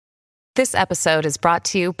This episode is brought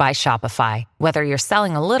to you by Shopify. Whether you're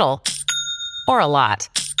selling a little or a lot,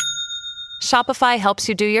 Shopify helps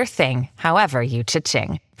you do your thing, however you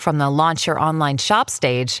cha-ching. From the launch your online shop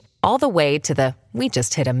stage, all the way to the we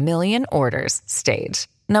just hit 1 million orders stage.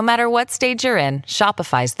 No matter what stage you're in,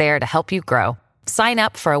 Shopify's there to help you grow. Sign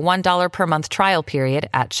up for a $1 per month trial period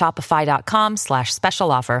at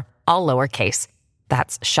shopify.com/special offer, all lowercase.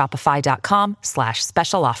 That's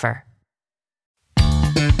shopify.com/special offer.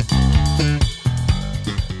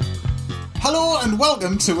 Hello and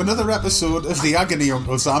welcome to another episode of The Agony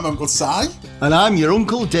Uncles. I'm Uncle Si. And I'm your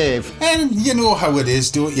Uncle Dave. And you know how it is,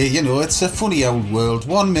 don't you? You know, it's a funny old world.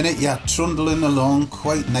 1 minute you're trundling along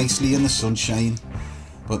quite nicely in the sunshine,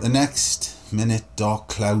 but the next minute dark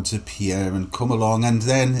clouds appear and come along, and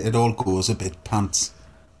then it all goes a bit pants.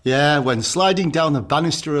 Yeah, when sliding down the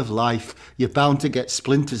banister of life, you're bound to get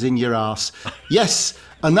splinters in your arse. Yes,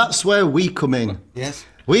 and that's where we come in. Yes.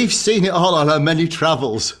 We've seen it all on our many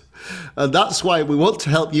travels. And that's why we want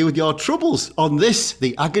to help you with your troubles on this,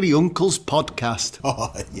 the Agony Uncles podcast.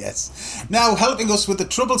 Oh, yes. Now, helping us with the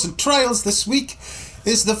troubles and trials this week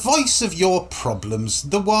is the voice of your problems.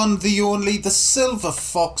 The one, the only, the silver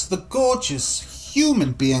fox, the gorgeous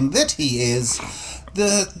human being that he is.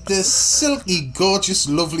 The silky, gorgeous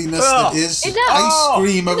loveliness that is ice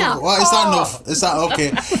cream. Is that enough? Is that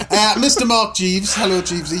okay? Mr. Mark Jeeves. Hello,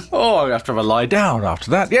 Jeevesy. Oh, I have to have a lie down after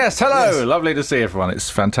that. Yes, hello. Yes. Lovely to see everyone. It's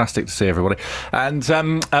fantastic to see everybody. And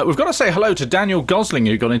we've got to say hello to Daniel Gosling,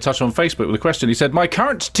 who got in touch on Facebook with a question. He said, my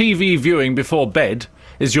current TV viewing before bed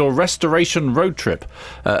is your restoration road trip.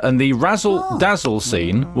 And the razzle-dazzle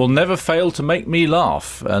scene will never fail to make me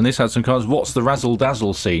laugh. And this had some comments. What's the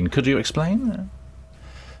razzle-dazzle scene? Could you explain?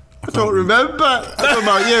 I don't remember. I don't know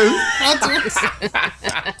about you.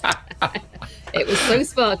 It was so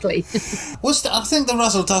sparkly. I think the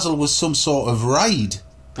Razzle Dazzle was some sort of ride,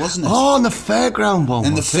 wasn't it? Oh, on the fairground one.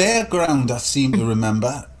 In the fairground, I seem to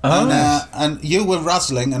remember. And you were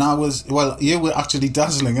razzling, and you were actually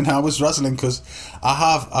dazzling, and I was razzling because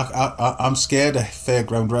I'm scared of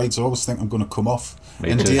fairground rides. I always think I'm going to come off,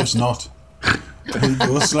 and Dave's not. He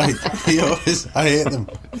goes I hate them.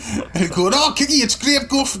 And going, oh, Kiki, it's great,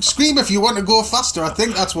 go scream if you want to go faster. I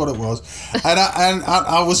think that's what it was. And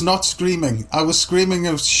I was not screaming. I was screaming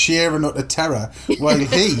of sheer and utter terror while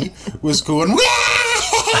he was going, Oh,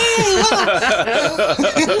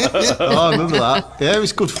 I remember that. Yeah, it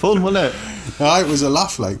was good fun, wasn't it? It was a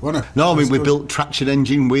laugh, wasn't it? No, I mean, we built traction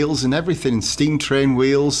engine wheels and everything, steam train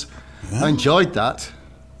wheels. Yeah. I enjoyed that.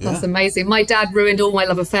 Yeah. That's amazing. My dad ruined all my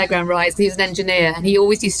love of fairground rides. He was an engineer, and he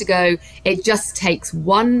always used to go, it just takes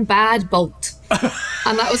one bad bolt.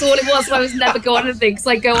 And that was all it was. So I was never going anything, because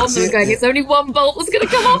I go on there going, it's only one bolt that's going to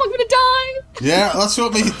come off, I'm going to die.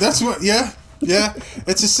 Yeah, yeah.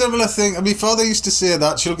 It's a similar thing. And my father used to say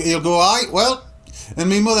that. He'll go, well, and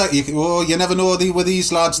my mother, you never know with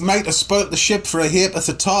these lads, might have spoilt the ship for a heap of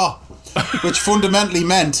the tar, which fundamentally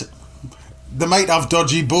meant they might have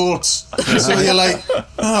dodgy bolts. So you're like,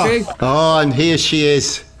 oh. Oh, and here she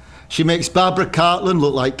is. She makes Barbara Cartland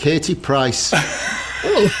look like Katie Price.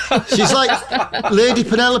 She's like Lady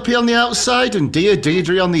Penelope on the outside and Dear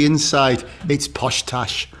Deirdre on the inside. It's posh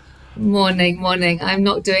tash. Morning. I'm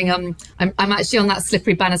not doing I'm actually on that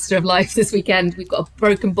slippery banister of life this weekend. We've got a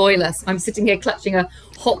broken boiler, so I'm sitting here clutching a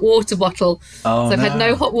hot water bottle. I've had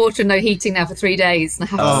no hot water and no heating now for 3 days, and I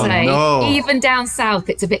have to say, even down south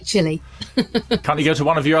it's a bit chilly. Can't you go to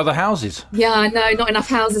one of your other houses? Yeah, no, not enough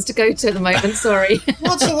houses to go to at the moment, sorry.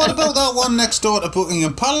 What about that one next door to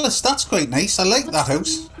Buckingham Palace? That's quite nice. I like that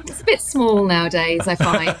house. It's a bit small nowadays, I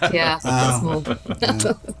find. Yeah, it's a bit small.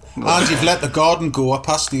 Yeah. And you've let the garden go. I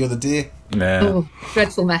passed the other day. Yeah. Oh,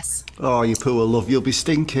 dreadful mess. Oh, you poor love, you'll be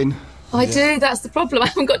stinking. I do, that's the problem. I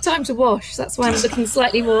haven't got time to wash. That's why I'm looking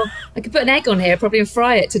slightly more... I could put an egg on here, probably, and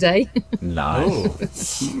fry it today.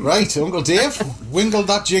 Nice. Right, Uncle Dave, wingle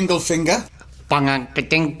that jingle finger. Bang,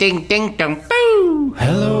 ding, ding, ding, dong, boo!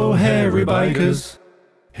 Hello, hairy bikers.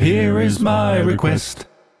 Here is my request.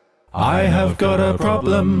 I have got a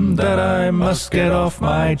problem that I must get off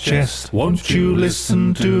my chest. Won't you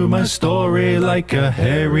listen to my story like a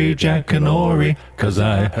hairy Jackanory? 'Cause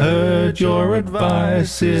I heard your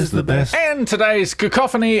advice is the best. And today's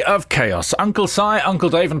cacophony of chaos. Uncle Si, Uncle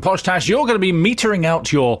Dave and Posh Tash, you're going to be metering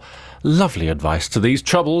out your lovely advice to these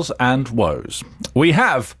troubles and woes. We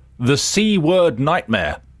have the C-word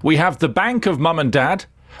nightmare. We have the bank of mum and dad.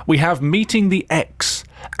 We have meeting the ex.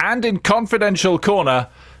 And in confidential corner,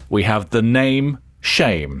 we have the name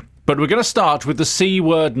shame. But we're going to start with the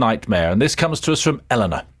C-word nightmare, and this comes to us from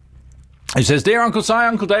Eleanor. He says, Dear Uncle Si,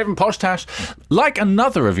 Uncle Dave and Posh Tash, like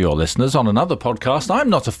another of your listeners on another podcast, I'm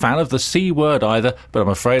not a fan of the C word either, but I'm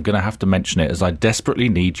afraid I'm going to have to mention it as I desperately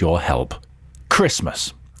need your help.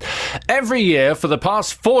 Christmas. Every year for the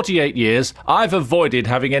past 48 years, I've avoided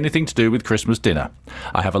having anything to do with Christmas dinner.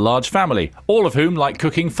 I have a large family, all of whom like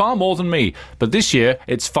cooking far more than me, but this year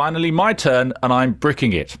it's finally my turn and I'm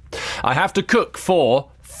bricking it. I have to cook for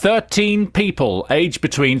 13 people aged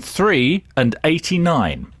between 3 and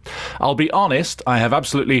 89. I'll be honest, I have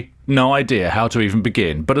absolutely no idea how to even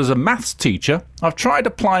begin, but as a maths teacher, I've tried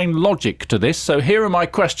applying logic to this, so here are my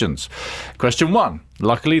questions. Question 1.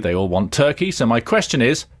 Luckily, they all want turkey, so my question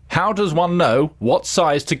is, how does one know what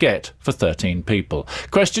size to get for 13 people?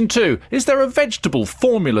 Question 2. Is there a vegetable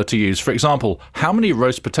formula to use? For example, how many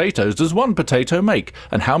roast potatoes does one potato make?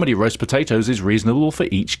 And how many roast potatoes is reasonable for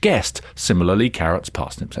each guest? Similarly, carrots,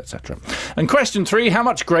 parsnips, etc. And question 3. How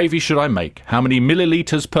much gravy should I make? How many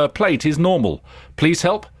millilitres per plate is normal? Please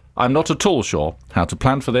help. I'm not at all sure how to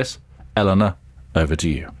plan for this. Eleanor, over to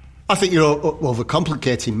you. I think you're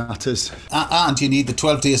overcomplicating matters. And you need the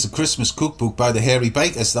 12 Days of Christmas cookbook by the Hairy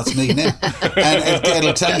Bakers. That's me, innit? And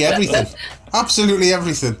it'll tell you everything. Absolutely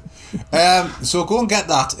everything. So go and get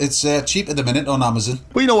that. It's cheap at the minute on Amazon.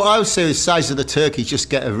 Well, you know what I would say is size of the turkey, just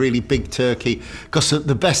get a really big turkey, because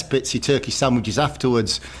the best bit's your turkey sandwiches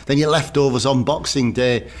afterwards, then your leftovers on Boxing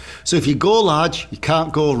Day. So if you go large, you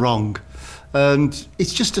can't go wrong. And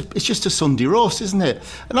it's just a Sunday roast, isn't it?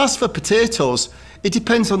 And as for potatoes, it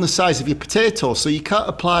depends on the size of your potato, so you can't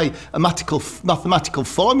apply a mathematical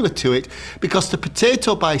formula to it, because the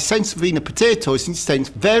potato, by sense of being a potato, is in a sense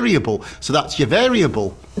variable. So that's your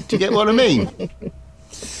variable. Do you get what I mean?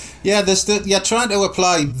 Yeah, you're trying to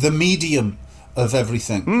apply the medium of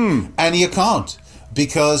everything, and you can't,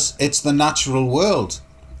 because it's the natural world.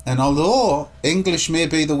 And although English may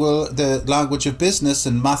be the language of business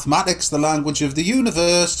and mathematics the language of the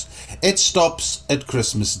universe, it stops at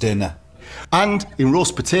Christmas dinner. And in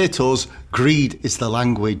roast potatoes, greed is the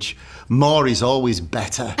language. More is always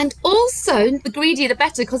better. And also, the greedier the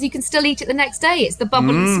better, because you can still eat it the next day. It's the bubble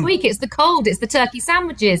and squeak, it's the cold, it's the turkey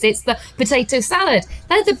sandwiches, it's the potato salad.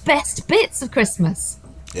 They're the best bits of Christmas.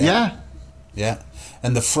 Yeah.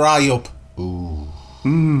 And the fry up. Ooh.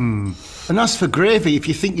 And as for gravy, if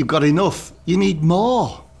you think you've got enough, you need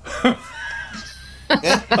more.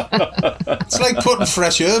 Yeah. It's like putting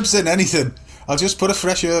fresh herbs in anything. I'll just put a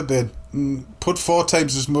fresh herb in. Put 4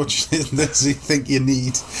 times as much in as you think you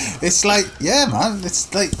need. It's like, yeah, man,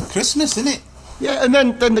 it's like Christmas, isn't it? Yeah, and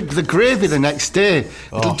then the gravy the next day,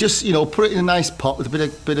 it'll just, put it in a nice pot with a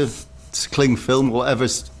bit of cling film,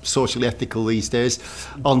 whatever's socially ethical these days,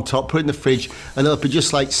 on top, put it in the fridge, and it'll be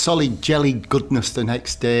just like solid jelly goodness the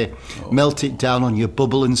next day. Melt it down on your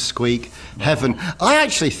bubble and squeak. Heaven. I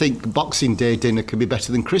actually think Boxing Day dinner can be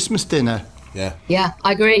better than Christmas dinner. Yeah,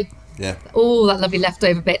 I agree. Yeah. All that lovely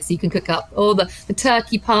leftover bits you can cook up. All the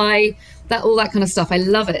turkey pie, all that kind of stuff. I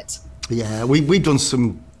love it. Yeah, we've done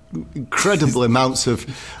some incredible amounts of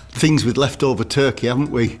things with leftover turkey, haven't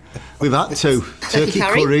we? We've had to. Turkey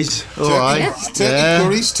curries. All right. Turkey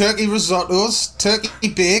curries, turkey risottos, turkey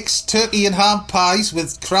bakes, turkey and ham pies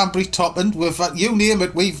with cranberry topping. You name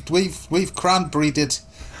it, we've cranberried it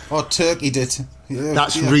or turkeyed it. Yeah,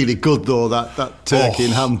 That's really good, though, that turkey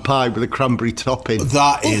and ham pie with a cranberry topping.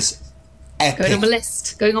 That is epic.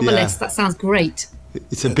 Going on my list. That sounds great.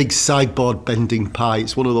 It's a big sideboard bending pie.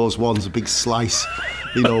 It's one of those ones, a big slice,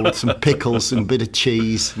 with some pickles and a bit of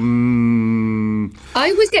cheese. I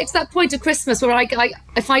always get to that point of Christmas where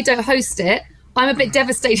if I don't host it, I'm a bit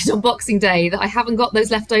devastated on Boxing Day that I haven't got those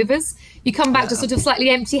leftovers. You come back to sort of slightly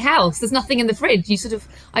empty house. There's nothing in the fridge.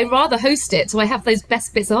 I'd rather host it so I have those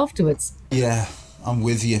best bits afterwards. Yeah, I'm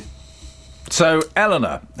with you. So,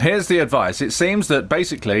 Eleanor, here's the advice. It seems that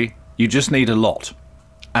basically you just need a lot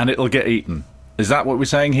and it'll get eaten. Is that what we're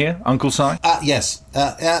saying here, Uncle Si? Yes.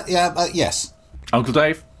 Yes. Uncle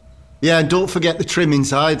Dave? Yeah, and don't forget the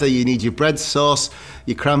trimmings either. You need your bread sauce,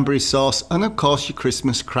 your cranberry sauce, and of course your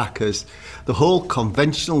Christmas crackers. The whole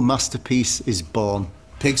conventional masterpiece is born.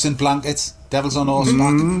 Pigs in blankets, devils on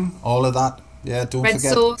horseback, all of that. Yeah, don't Bread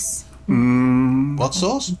forget. sauce. What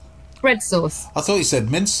sauce? Bread sauce. I thought you said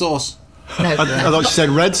mint sauce. No. I thought she said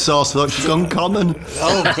red sauce. I thought she'd gone common.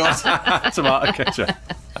 Oh, God. Tomato ketchup.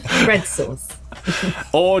 Bread sauce.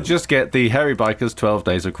 Or just get the Hairy Bikers 12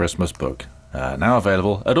 Days of Christmas book. Now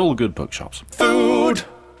available at all good bookshops. Food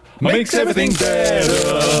makes everything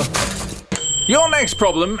better. Your next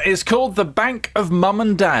problem is called the Bank of Mum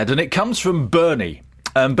and Dad, and it comes from Bernie.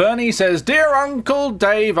 And Bernie says, Dear Uncle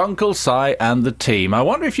Dave, Uncle Si and the team, I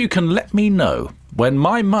wonder if you can let me know when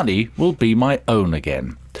my money will be my own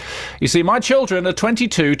again. You see, my children are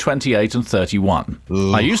 22, 28 and 31.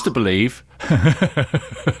 I used to believe...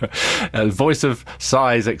 a voice of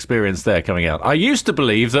Si's experience there coming out. I used to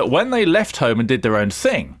believe that when they left home and did their own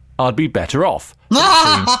thing, I'd be better off.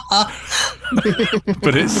 But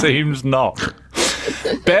it seems not.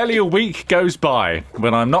 Barely a week goes by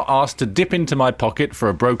when I'm not asked to dip into my pocket for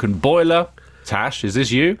a broken boiler. Tash, is this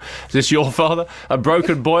you? Is this your father? A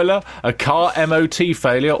broken boiler, a car MOT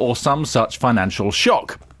failure, or some such financial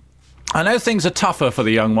shock. I know things are tougher for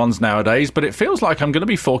the young ones nowadays, but it feels like I'm going to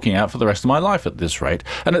be forking out for the rest of my life at this rate.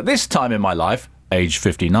 And at this time in my life, age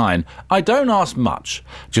 59, I don't ask much.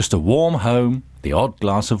 Just a warm home, the odd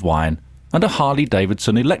glass of wine, and a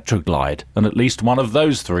Harley-Davidson Electroglide. And at least one of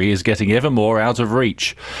those three is getting ever more out of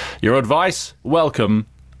reach. Your advice? Welcome,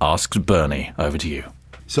 asks Bernie. Over to you.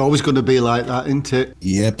 It's always going to be like that, isn't it?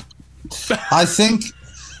 Yep. I think,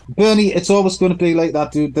 Bernie, it's always going to be like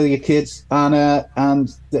that, dude. They're your kids,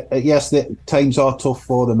 yes, the times are tough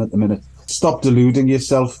for them at the minute. Stop deluding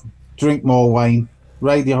yourself. Drink more wine.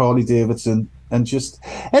 Ride your Harley Davidson, and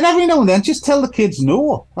every now and then, just tell the kids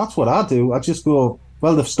no. That's what I do. I just go,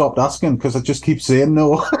 well, they've stopped asking because I just keep saying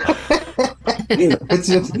no. It's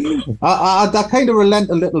just, I kind of relent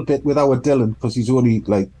a little bit with our Dylan because he's only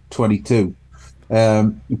like 22.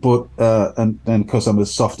 And because I'm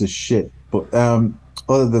as soft as shit. But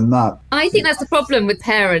other than that, I think that's the problem with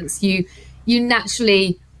parents. You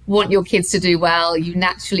naturally want your kids to do well. You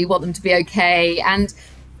naturally want them to be okay. And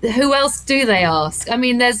who else do they ask? I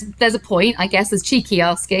mean, there's a point, I guess, there's cheeky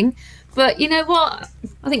asking. But you know what?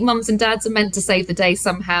 I think mums and dads are meant to save the day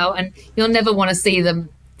somehow, and you'll never want to see them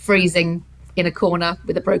freezing in a corner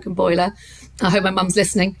with a broken boiler. I hope my mum's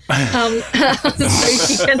listening. So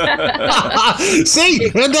she can...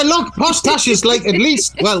 See, and then look, Posh Tash is like at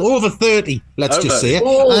least, over 30, let's just say.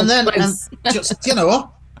 Oh, and just,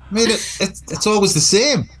 I mean, it's always the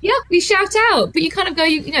same. Yeah, we shout out, but you kind of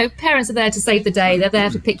go, parents are there to save the day. They're there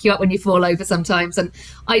to pick you up when you fall over sometimes. And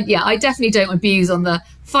I definitely don't abuse on the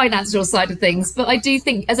financial side of things. But I do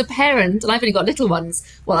think as a parent, and I've only got little ones,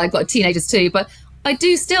 well, I've got teenagers too, but I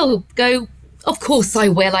do still go, of course I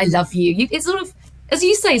will, I love you. It's sort of, as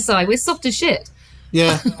you say, Si, we're soft as shit.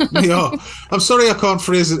 Yeah, we are. I'm sorry I can't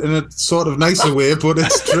phrase it in a sort of nicer way, but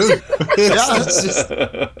it's true.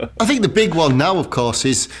 I think the big one now, of course,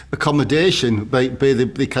 is accommodation, by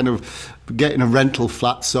the kind of getting a rental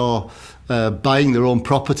flats or buying their own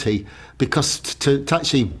property, because to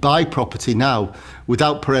actually buy property now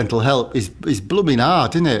without parental help is blooming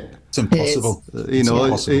hard, isn't it? It's impossible.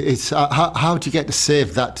 It's how do you get to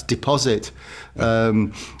save that deposit?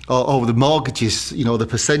 Or the mortgages, the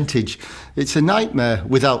percentage. It's a nightmare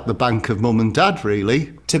without the bank of mum and dad,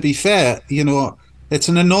 really. To be fair, it's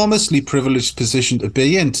an enormously privileged position to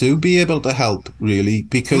be in, to be able to help, really,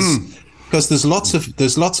 because there's lots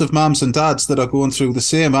of mums and dads that are going through the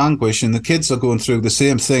same anguish, and the kids are going through the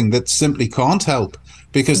same thing that simply can't help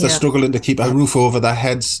because they're struggling to keep a roof over their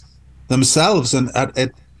heads themselves. And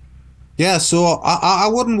so I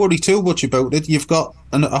wouldn't worry too much about it. You've got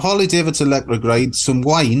a Harley Davidson electric ride, some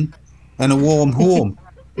wine, and a warm home.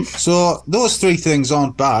 So those three things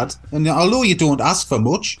aren't bad. And although you don't ask for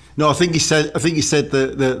much. No, I think he said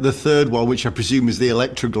the third one, which I presume is the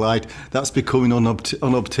Electroglide, that's becoming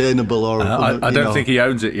unobtainable. Or I don't think he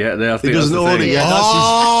owns it yet. He doesn't own it yet.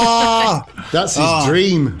 That's his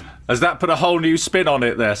dream. Has that put a whole new spin on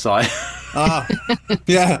it there, Si?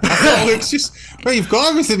 Yeah. It's just, you've got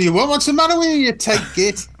everything you want. What's the matter with you take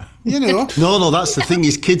it? No, that's the thing.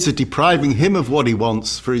 His kids are depriving him of what he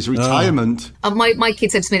wants for his retirement. My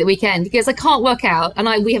kid said to me at the weekend, because I can't work out,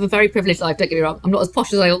 and we have a very privileged life, don't get me wrong. I'm not as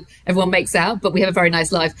posh as everyone makes out, but we have a very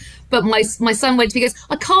nice life. But my son went to me, he goes,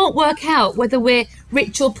 I can't work out whether we're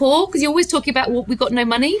rich or poor, because you're always talking about we've got no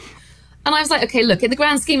money. And I was like, okay, look, in the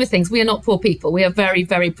grand scheme of things, we are not poor people. We are very,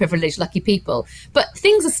 very privileged, lucky people. But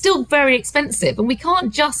things are still very expensive, and we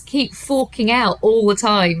can't just keep forking out all the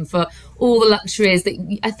time for all the luxuries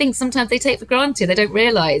that I think sometimes they take for granted. They don't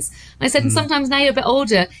realise. And I said, and sometimes now you're a bit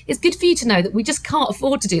older, it's good for you to know that we just can't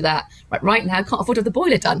afford to do that. Right now, can't afford to have the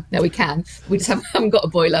boiler done. No, we can. We just haven't got a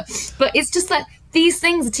boiler. But it's just that these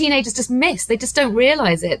things the teenagers just miss. They just don't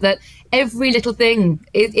realise it, that every little thing,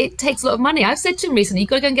 it takes a lot of money. I've said to him recently, you've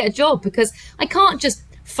got to go and get a job, because I can't just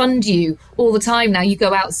fund you all the time now. You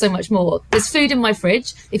go out so much more. There's food in my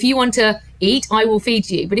fridge. If you want to eat, I will feed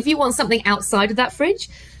you. But if you want something outside of that fridge,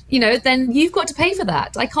 then you've got to pay for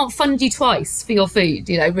that. I can't fund you twice for your food,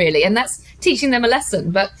 really. And that's teaching them a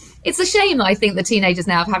lesson. But it's a shame that I think the teenagers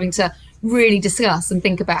now are having to really discuss and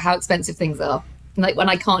think about how expensive things are. Like when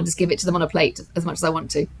I can't just give it to them on a plate as much as I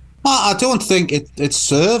want to. I don't think it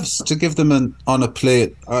serves to give them on a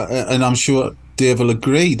plate. And I'm sure Dave will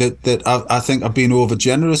agree that I think I've been over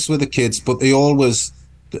generous with the kids, but they always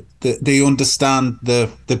they understand the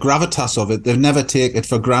gravitas of it. They never take it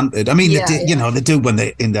for granted. I mean, they do when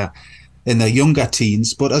they're in their younger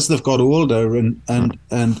teens, but as they've got older and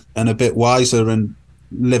a bit wiser and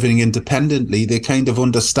living independently, they kind of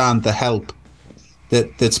understand the help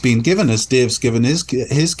that's been given, as Dave's given his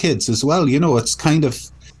kids as well. You know, it's kind of,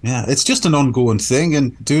 it's just an ongoing thing.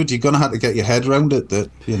 And dude, you're going to have to get your head around it, that,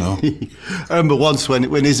 you know. I remember once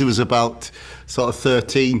when Izzy was about sort of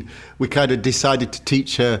 13, we kind of decided to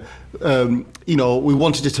teach her, we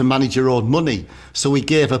wanted her to manage her own money. So we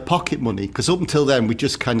gave her pocket money, because up until then we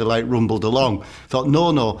just kind of like rumbled along. Thought,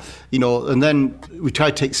 no, and then we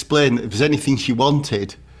tried to explain that if there's anything she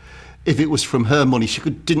wanted, if it was from her money, she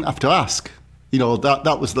didn't have to ask. You know,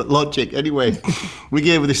 that was the logic. Anyway, we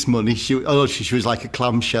gave her this money. She was like a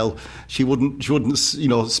clamshell. She wouldn't,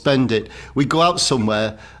 spend it. We'd go out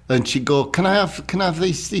somewhere and she'd go, Can I have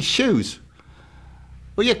these shoes?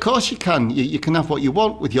 Well, yeah, of course you can. You can have what you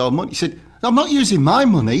want with your money. He said, I'm not using my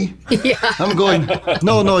money. Yeah. I'm going,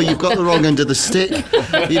 no, you've got the wrong end of the stick.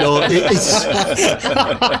 You know, it's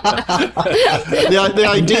the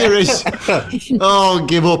idea is,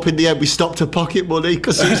 give up. In the end, we stopped her pocket money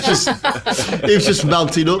because it was just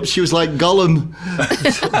mounting up. She was like Gollum.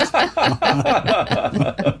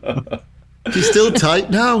 She's still tight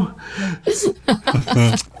now.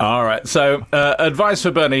 All right. So, advice for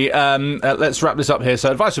Bernie. Let's wrap this up here. So,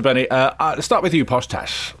 advice for Bernie. Let's start with you, Posh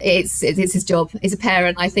Tash. It's his job. As a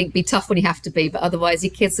parent, I think be tough when you have to be, but otherwise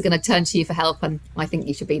your kids are going to turn to you for help, and I think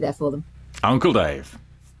you should be there for them. Uncle Dave.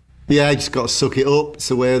 Yeah, you just got to suck it up. It's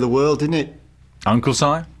the way of the world, isn't it? Uncle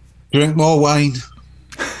Si. Drink more wine.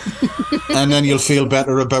 And then you'll feel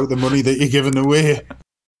better about the money that you're giving away.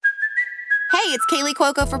 Hey, it's Kaylee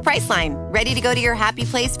Cuoco for Priceline. Ready to go to your happy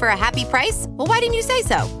place for a happy price? Well, why didn't you say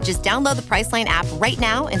so? Just download the Priceline app right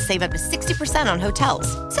now and save up to 60% on hotels.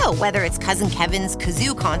 So whether it's Cousin Kevin's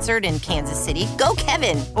Kazoo Concert in Kansas City, go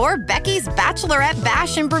Kevin, or Becky's Bachelorette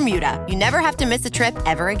Bash in Bermuda, you never have to miss a trip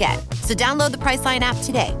ever again. So download the Priceline app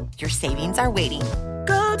today. Your savings are waiting.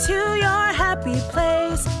 Go to your happy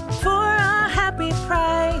place for a happy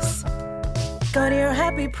price. Go to your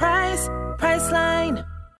happy price, Priceline.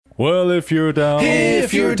 Well, if you're down,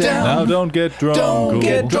 now don't get drunk.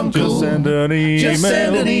 Just send an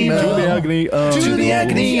email to the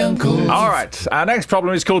Agony Uncle. All right, our next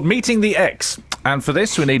problem is called Meeting the Ex. And for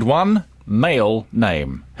this, we need one male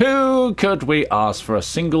name. Who could we ask for a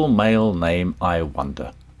single male name, I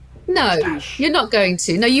wonder? No, you're not going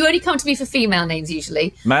to. No, you only come to me for female names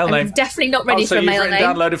usually. Male name? I'm definitely not ready for a male name. So you've written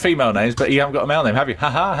down a load of female names, but you haven't got a male name, have you? Ha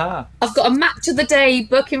ha ha. I've got a match of the day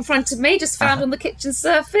book in front of me, just found on the kitchen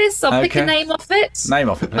surface. I'll pick a name off it. Name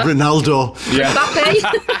off it, please. Ronaldo. Yeah. Mbappe.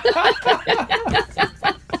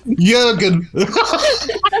 Jurgen.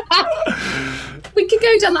 We could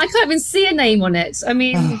go down that. I can't even see a name on it. I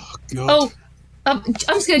mean, I'm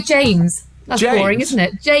just going to James. That's boring, isn't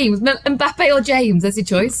it? James. Mbappe or James, there's your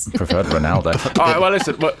choice. Preferred Ronaldo. All right, well,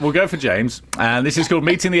 listen, we'll go for James. And this is called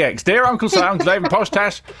Meeting the Ex. Dear Uncle Si, Uncle Dave and Posh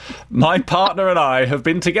Tash, my partner and I have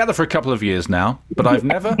been together for a couple of years now, but I've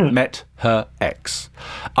never met her ex.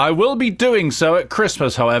 I will be doing so at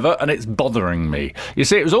Christmas, however, and it's bothering me. You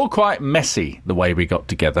see, it was all quite messy, the way we got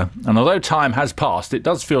together. And although time has passed, it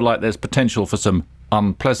does feel like there's potential for some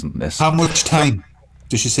unpleasantness. How much time?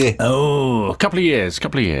 Did she say? Oh, a couple of years.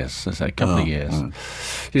 I say a couple of years.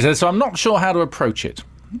 She says, so I'm not sure how to approach it.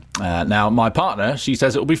 Now, my partner, she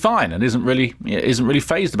says it'll be fine and isn't really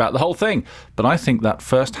fazed about the whole thing. But I think that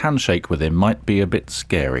first handshake with him might be a bit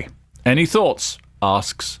scary. Any thoughts?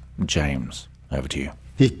 Asks James. Over to you.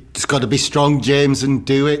 You've got to be strong, James, and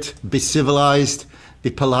do it. Be civilised, be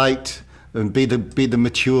polite, and be the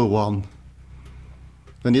mature one.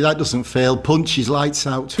 And if that doesn't fail, punch his lights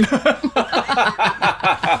out. It's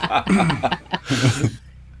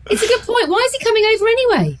a good point. Why is he coming over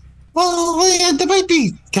anyway? Well, they might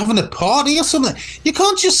be having a party or something. You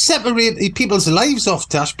can't just separate people's lives off,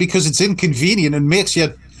 Tash, because it's inconvenient and makes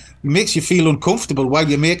you feel uncomfortable while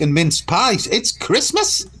you're making mince pies. It's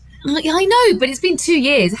Christmas. I know, but it's been 2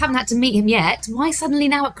 years. I haven't had to meet him yet. Why suddenly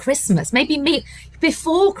now at Christmas? Maybe meet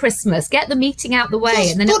before Christmas. Get the meeting out the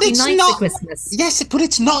way, and then it'll be nice at Christmas. Yes, but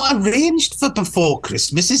it's not arranged for before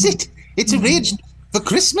Christmas, is it? It's arranged for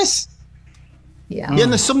Christmas. Yeah,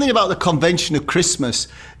 and there's something about the convention of Christmas.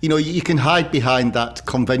 You know, you can hide behind that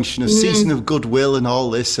convention of season of goodwill and all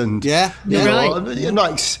this. And you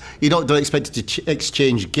don't expect to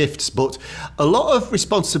exchange gifts, but a lot of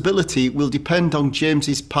responsibility will depend on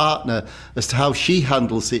James's partner as to how she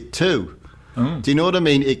handles it too. Do you know what I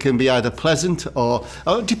mean? It can be either pleasant or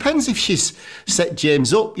it depends if she's set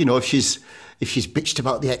James up. You know, if she's if she's bitched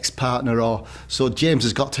about the ex-partner, or so James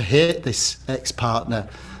has got to hate this ex-partner.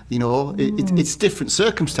 You know, it's different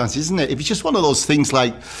circumstances, isn't it? If it's just one of those things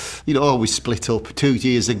like, you know, we split up 2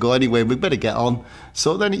 years ago anyway, we better get on.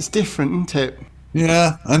 So then it's different, isn't it?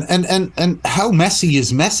 Yeah, and how messy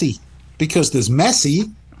is messy? Because there's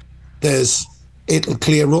messy, there's it'll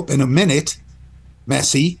clear up in a minute,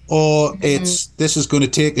 messy, or it's this is going to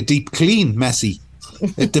take a deep clean, messy.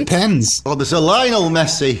 It depends. Oh, there's a Lionel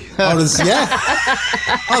Messi. Oh,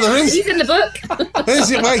 there is. He's in the book. Is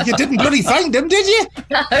it? Well, you didn't bloody find him, did you?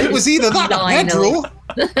 No. It was either that or Lionel.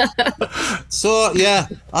 Pedro. So, yeah,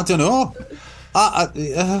 I don't know.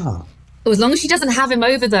 As long as she doesn't have him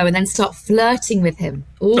over, though, and then start flirting with him.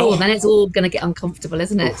 Oh, then it's all going to get uncomfortable,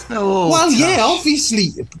 isn't it? Well, yeah,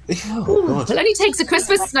 obviously. It only takes a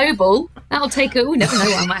Christmas snowball. That'll take a... never know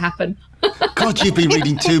what might happen. God, you've been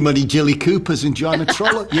reading too many Jilly Coopers and Joanna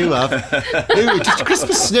Trollope. You have. Just a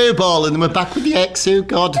Christmas snowball and then we're back with the ex. Oh,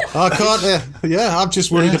 God. I can't. I'm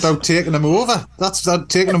just worried about taking them over. That's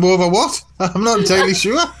taking them over what? I'm not entirely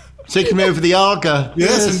sure. Taking me over the Arga.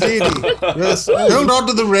 Yes, indeed. Yes. Hold on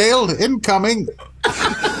to the rail. Incoming.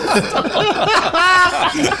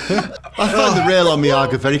 I find the rail on the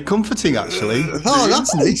Arga very comforting, actually. Oh,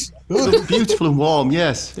 that's nice. Good. Beautiful and warm,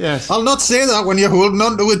 yes. I'll not say that when you're holding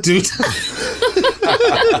on to it, dude.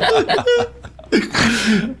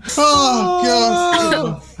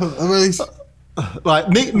 Oh, God. Right,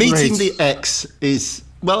 meeting the ex is...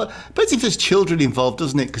 Well, but if there's children involved,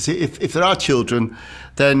 doesn't it? Because if there are children,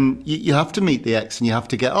 then you have to meet the ex and you have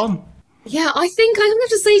to get on. Yeah, I think I'm going to have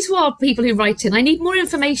to say to our people who write in, I need more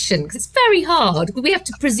information because it's very hard. We have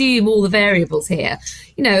to presume all the variables here.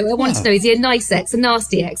 You know, I want to know, is he a nice ex, a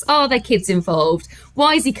nasty ex? Are there kids involved?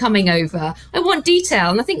 Why is he coming over? I want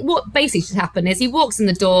detail. And I think what basically should happen is he walks in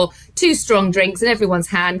the door, 2 strong drinks in everyone's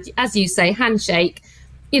hand, as you say, handshake,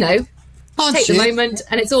 you know, take the moment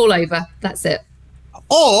and it's all over. That's it.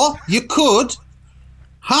 Or you could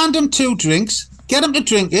hand him 2 drinks, get him to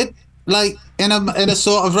drink it, like in a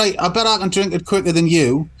sort of, right, I bet I can drink it quicker than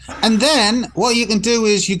you. And then what you can do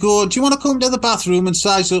is you go, do you want to come to the bathroom and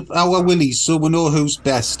size up our willies so we know who's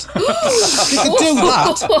best? You could do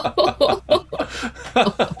that.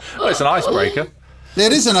 Well, it's an icebreaker.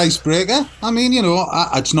 It is an icebreaker. I mean, you know,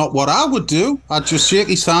 it's not what I would do. I'd just shake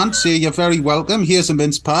his hand, say, you're very welcome. Here's a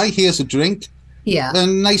mince pie. Here's a drink. Yeah.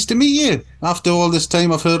 And nice to meet you. After all this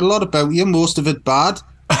time, I've heard a lot about you, most of it bad.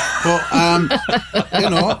 But, you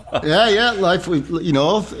know. Yeah, life, you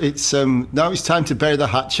know, it's now it's time to bury the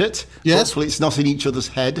hatchet. Yes. Hopefully it's not in each other's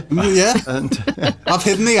head. Yeah. And I've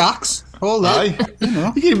hidden the axe. All that. You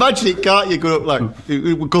know. You can imagine it, can't you? Go up like,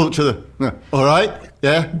 we'll go up to the, all right,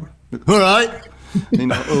 yeah, all right. You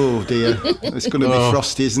know, oh dear, it's going to be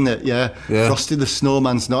Frosty, isn't it? Yeah. Frosty the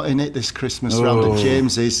Snowman's not in it this Christmas round, and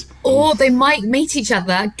James is. Or they might meet each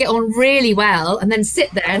other, get on really well, and then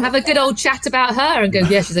sit there and have a good old chat about her and go,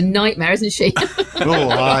 yeah, she's a nightmare, isn't she? Oh,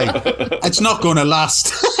 aye. It's not going to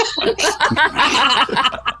last.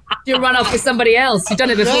 You'll run off with somebody else. You've done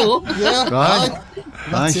it before. Yeah. Right.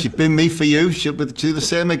 Aye, she's been me for you. She'll do the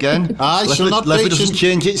same again. Aye, she'll not Leather doesn't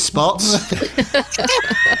change its spots.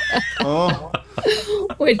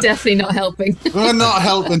 We're definitely not helping. We're not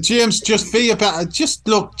helping. James, just be a better... Just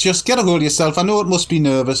get a hold of yourself. I know it must be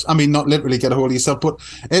nervous. I mean, not literally get a hold of yourself, but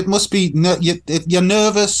it must be... You're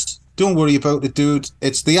nervous. Don't worry about it, dude.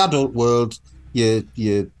 It's the adult world.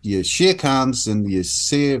 You shake hands and you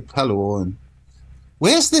say hello and...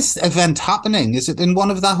 Where's this event happening? Is it in one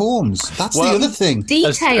of their homes? That's the other thing.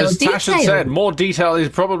 Detail. As Tash had said, more detail is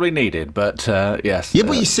probably needed, but yes. Yeah,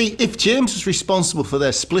 but you see, if James was responsible for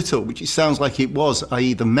their split up, which it sounds like it was,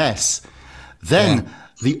 i.e. the mess, then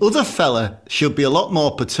the other fella should be a lot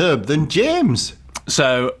more perturbed than James.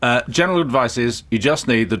 So, general advice is you just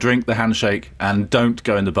need the drink, the handshake, and don't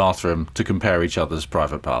go in the bathroom to compare each other's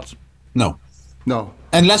private parts. No.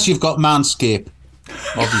 Unless you've got Manscaped.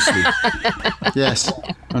 Obviously. Yes.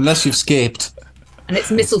 Unless you've scaped. And it's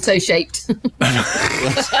mistletoe shaped.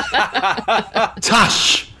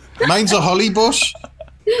 Tash! Mine's a holly bush.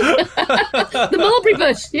 The mulberry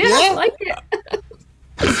bush. Yeah, I like it.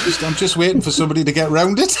 I'm just waiting for somebody to get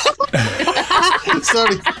round it.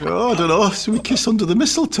 Sorry. Oh, I don't know. So we kiss under the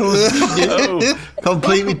mistletoe.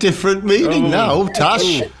 Completely different meaning now,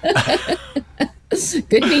 Tash.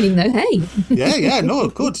 Good meaning, though, hey? Yeah, no,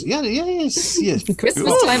 good. Yes.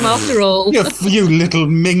 Christmas time after all. You little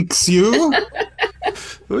minx, you.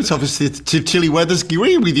 Well, it's obviously chilly weather's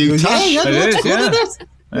agreeing with you, Tash. Yeah, it is, good, isn't it?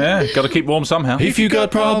 Yeah, got to keep warm somehow. If you got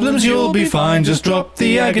problems, you'll be fine. Just drop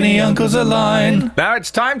the agony uncles a line. Now it's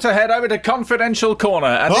time to head over to Confidential Corner.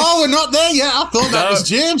 And we're not there yet. I thought that was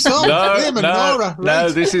James. Him and Nora. No,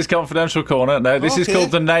 this is Confidential Corner. No, this is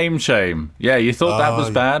called the name shame. Yeah, you thought that was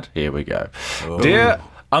bad? Here we go. Dear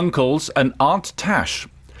uncles and Aunt Tash,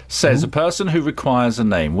 says a person who requires a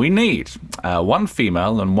name. We need one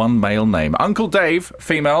female and one male name. Uncle Dave,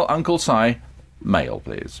 female. Uncle Si, male,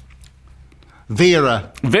 please.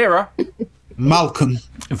 Vera. Malcolm.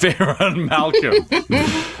 Vera and Malcolm.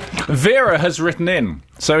 Vera has written in.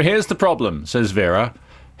 So here's the problem, says Vera.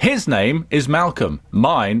 His name is Malcolm.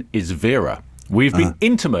 Mine is Vera. We've been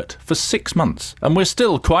intimate for 6 months, and we're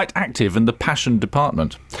still quite active in the passion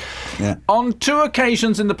department. Yeah. On 2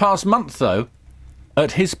 occasions in the past month, though,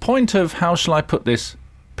 at his point of, how shall I put this,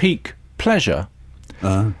 peak pleasure,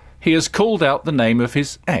 he has called out the name of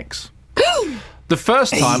his ex. The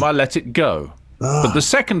first time I let it go, but the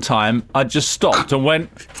second time I just stopped and went,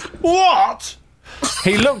 "What?"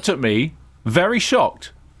 He looked at me, very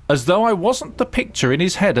shocked, as though I wasn't the picture in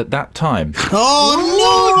his head at that time. Oh,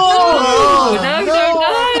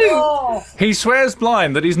 No. He swears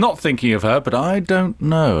blind that he's not thinking of her, but I don't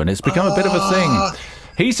know, and it's become a bit of a thing.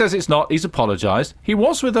 He says it's not. He's apologised. He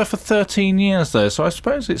was with her for 13 years, though, so I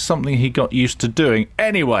suppose it's something he got used to doing.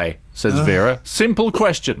 Anyway, says Vera, simple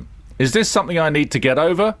question. Is this something I need to get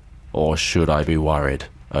over, or should I be worried?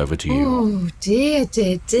 Over to you. Oh, dear.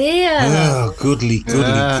 Oh, goodly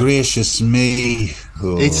gracious me.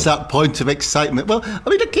 Oh. It's that point of excitement. Well, I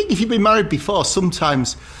mean, I think if you've been married before,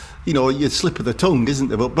 sometimes, you know, you slip of the tongue, isn't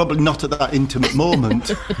there? But probably not at that intimate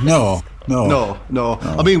moment. No.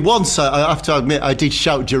 I mean, once, I have to admit, I did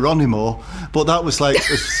shout Geronimo, but that was like,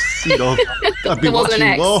 you know, I'd been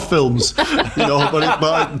watching war films, you know,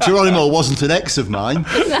 but Geronimo wasn't an ex of mine.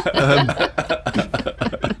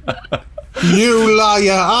 You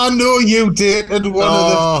liar! I know you did. And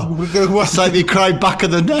it's like you cried back of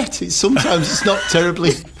the net. Sometimes it's not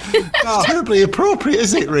terribly appropriate,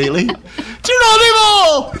 is it? Really,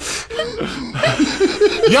 Geronimo!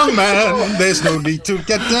 Young man, there's no need to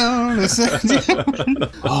get down.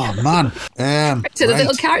 Oh man! So the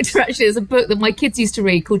little character actually is a book that my kids used to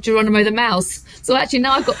read called Geronimo the Mouse. So actually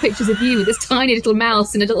now I've got pictures of you with this tiny little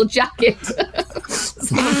mouse in a little jacket.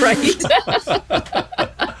 So I'm afraid.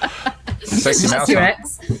 Sexy mouse. Your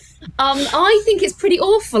ex. I think it's pretty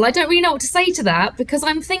awful. I don't really know what to say to that, because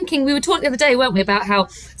I'm thinking, we were talking the other day, weren't we, about how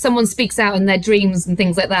someone speaks out in their dreams and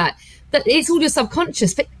things like that. That it's all your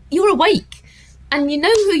subconscious, but you're awake and you know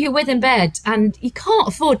who you're with in bed, and you can't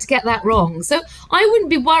afford to get that wrong. So I wouldn't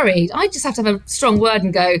be worried. I just have to have a strong word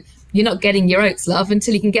and go, "You're not getting your oats, love,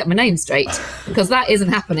 until you can get my name straight," because that isn't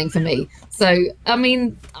happening for me. So I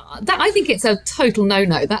mean, I think it's a total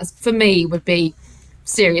no-no. That's, for me, would be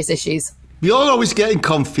serious issues. You're always getting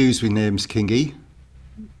confused with names, Kingy.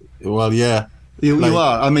 Well, yeah. You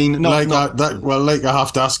are. I mean, I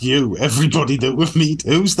have to ask you, everybody that would meet,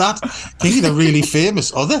 who's that? Kingy, they're really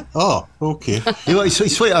famous, are they? Oh, okay. You know, it's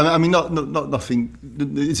sweet. I mean, not nothing.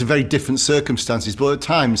 It's a very different circumstances, but at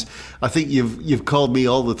times, I think you've called me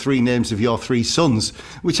all the 3 names of your 3 sons,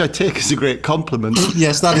 which I take as a great compliment.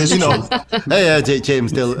 Yes, that is true. Hey,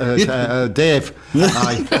 James, Dave.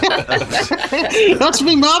 Hi. That's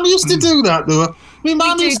me. Mum used to do that, though. My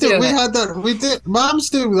mum used to. We had that. We did.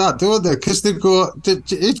 Mums do that, don't they? Because they'd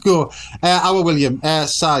go. Our William,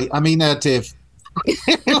 Dave.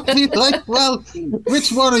 I'd be like, well,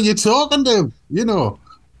 which one are you talking to? You know.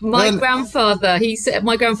 My grandfather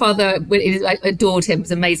I adored him, he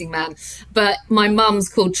was an amazing man. But my mum's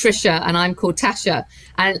called Trisha and I'm called Tasha.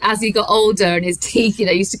 And as he got older and his teeth,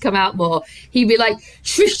 used to come out more, he'd be like,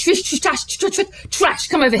 "Trish, trash,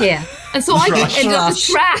 come over here." And so I ended up with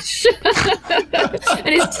trash. And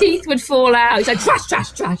his teeth would fall out. He's like,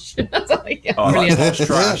 trash. Brilliant. Posh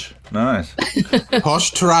trash. Nice.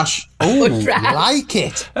 Posh trash. Oh, like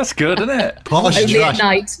it. That's good, isn't it? Posh only trash. At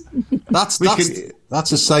night.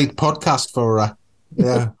 That's a side podcast for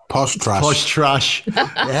posh trash. Posh trash.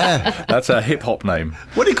 Yeah. That's a hip hop name.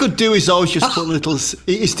 What he could do is always just put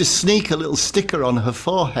he used to sneak a little sticker on her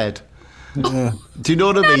forehead. Yeah. Do you know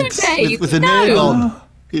what I mean? With a name on.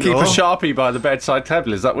 Keep a Sharpie by the bedside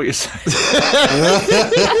table. Is that what you're saying?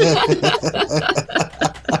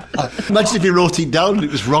 Imagine if you wrote it down and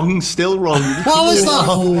it was wrong, still wrong. What was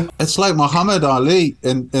that? It's like Muhammad Ali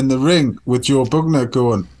in the ring with Joe Bugner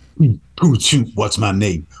going, "What's my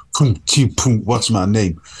name? What's my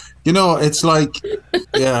name?" You know, it's like,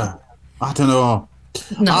 yeah, I don't know.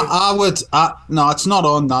 No. No, it's not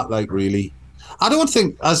on that, like, really. I don't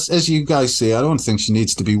think, as you guys say, I don't think she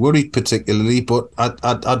needs to be worried particularly, but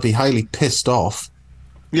I'd be highly pissed off.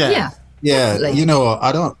 Yeah. Yeah, Definitely. you know,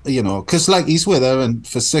 I don't, you know, because like he's with her and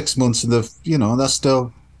for 6 months and they're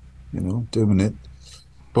still, doing it.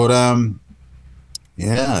 But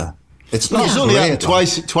yeah, it's not It's only great,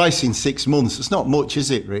 happened twice in 6 months. It's not much,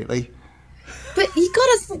 is it, really? But you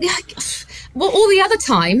gotta. Well, all the other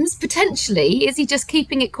times, potentially, is he just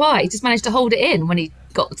keeping it quiet? He just managed to hold it in when he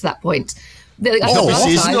got to that point.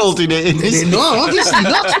 Obviously, isn't holding it in, is he? No, obviously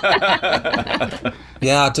not.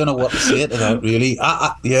 Yeah, I don't know what to say to that, really.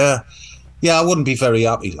 Yeah, I wouldn't be very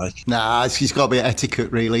happy, like. Nah, he's got a bit of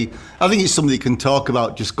etiquette, really. I think it's something you can talk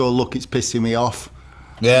about. Just go, look, it's pissing me off.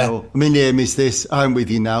 Yeah. You know, my name is this. I'm with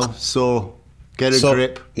you now, so get a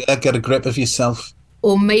grip. Yeah, get a grip of yourself.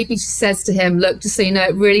 Or maybe she says to him, look, just so you know,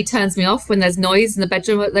 it really turns me off when there's noise in the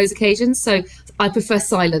bedroom at those occasions. So I prefer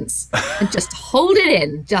silence and just hold it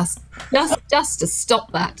in, just to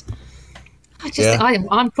stop that.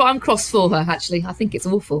 I'm cross for her, actually. I think it's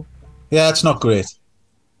awful. Yeah, it's not great.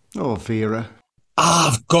 Oh, Vera.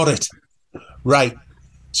 I've got it. Right.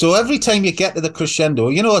 So every time you get to the crescendo,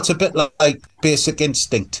 it's a bit like Basic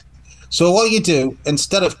Instinct. So what you do,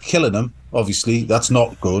 instead of killing him, obviously, that's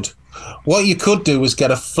not good. What you could do is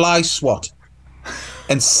get a fly swat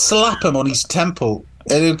and slap him on his temple,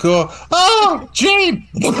 and he'll go, "Oh, Gene!"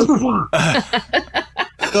 So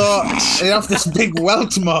you have this big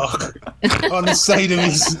welt mark on the side of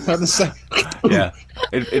his. Yeah,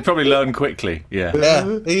 it'd probably learn quickly. Yeah,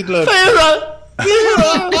 he'd learn.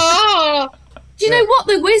 Do you know what,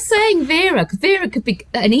 though? We're saying Vera, because Vera could be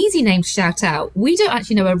an easy name to shout out. We don't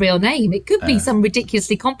actually know her real name. It could be some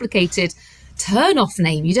ridiculously complicated turn-off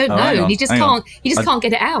name. You don't know. And you just can't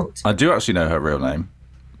get it out. I do actually know her real name.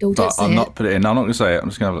 Oh, but I'm not put it in. I'm not going to say it. I'm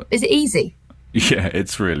just going to have it. Is it easy? Yeah,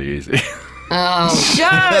 it's really easy. Oh,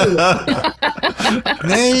 Joe!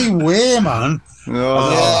 No way, man.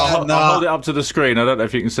 I'll hold it up to the screen. I don't know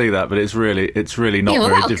if you can see that, but it's really not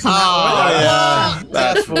very different.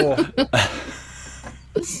 Therefore.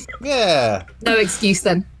 Yeah. No excuse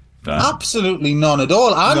then. Absolutely none at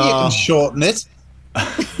all. And you can shorten it.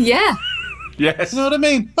 Yeah. Yes. You know what I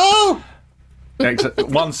mean? Oh!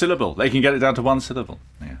 One syllable. They can get it down to one syllable.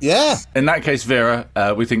 Yeah. In that case, Vera,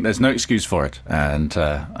 we think there's no excuse for it, and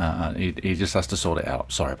he just has to sort it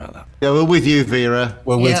out. Sorry about that. Yeah, we're with you, Vera.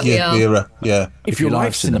 We're with you, Vera. Yeah. If your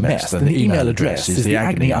life's in a mess, then the email address is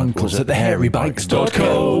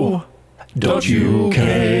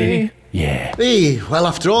theagonyuncles@thehairybikes.co.uk. Yeah. Hey, well,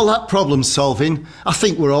 after all that problem solving, I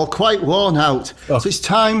think we're all quite worn out. So it's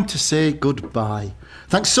time to say goodbye.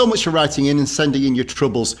 Thanks so much for writing in and sending in your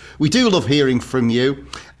troubles. We do love hearing from you,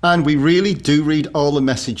 and we really do read all the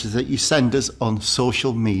messages that you send us on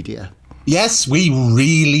social media. Yes, we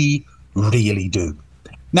really, really do.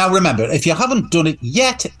 Now, remember, if you haven't done it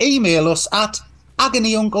yet, email us at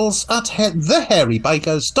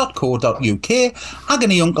agonyuncles@thehairybikers.co.uk,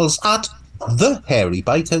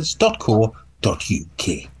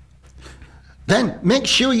 agonyuncles@thehairybikers.co.uk. Then make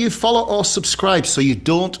sure you follow or subscribe so you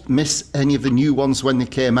don't miss any of the new ones when they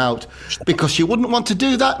came out, because you wouldn't want to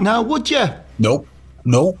do that now, would you? No,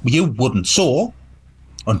 you wouldn't. So,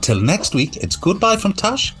 until next week, it's goodbye from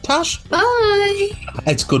Tash. Tash? Bye.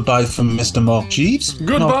 It's goodbye from Mr. Mark Jeeves.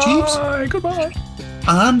 Mark Jeeves. Goodbye.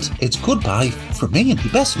 And it's goodbye from me and the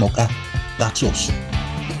best smoker. That's us.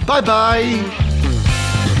 Bye-bye.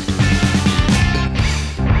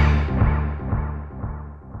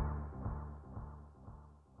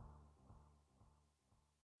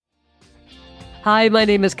 Hi, my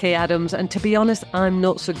name is Kay Adams, and to be honest, I'm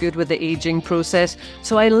not so good with the ageing process,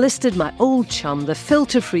 so I enlisted my old chum, the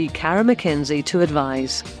filter-free Cara McKenzie, to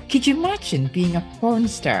advise. Could you imagine being a porn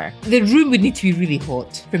star? The room would need to be really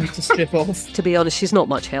hot for me to strip off. To be honest, she's not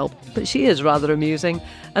much help, but she is rather amusing.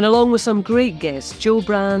 And along with some great guests, Joe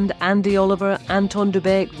Brand, Andy Oliver, Anton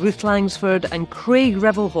Dubeck, Ruth Langsford and Craig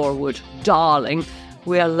Revel-Horwood, darling,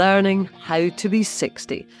 we are learning how to be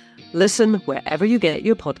 60. Listen wherever you get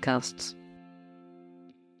your podcasts.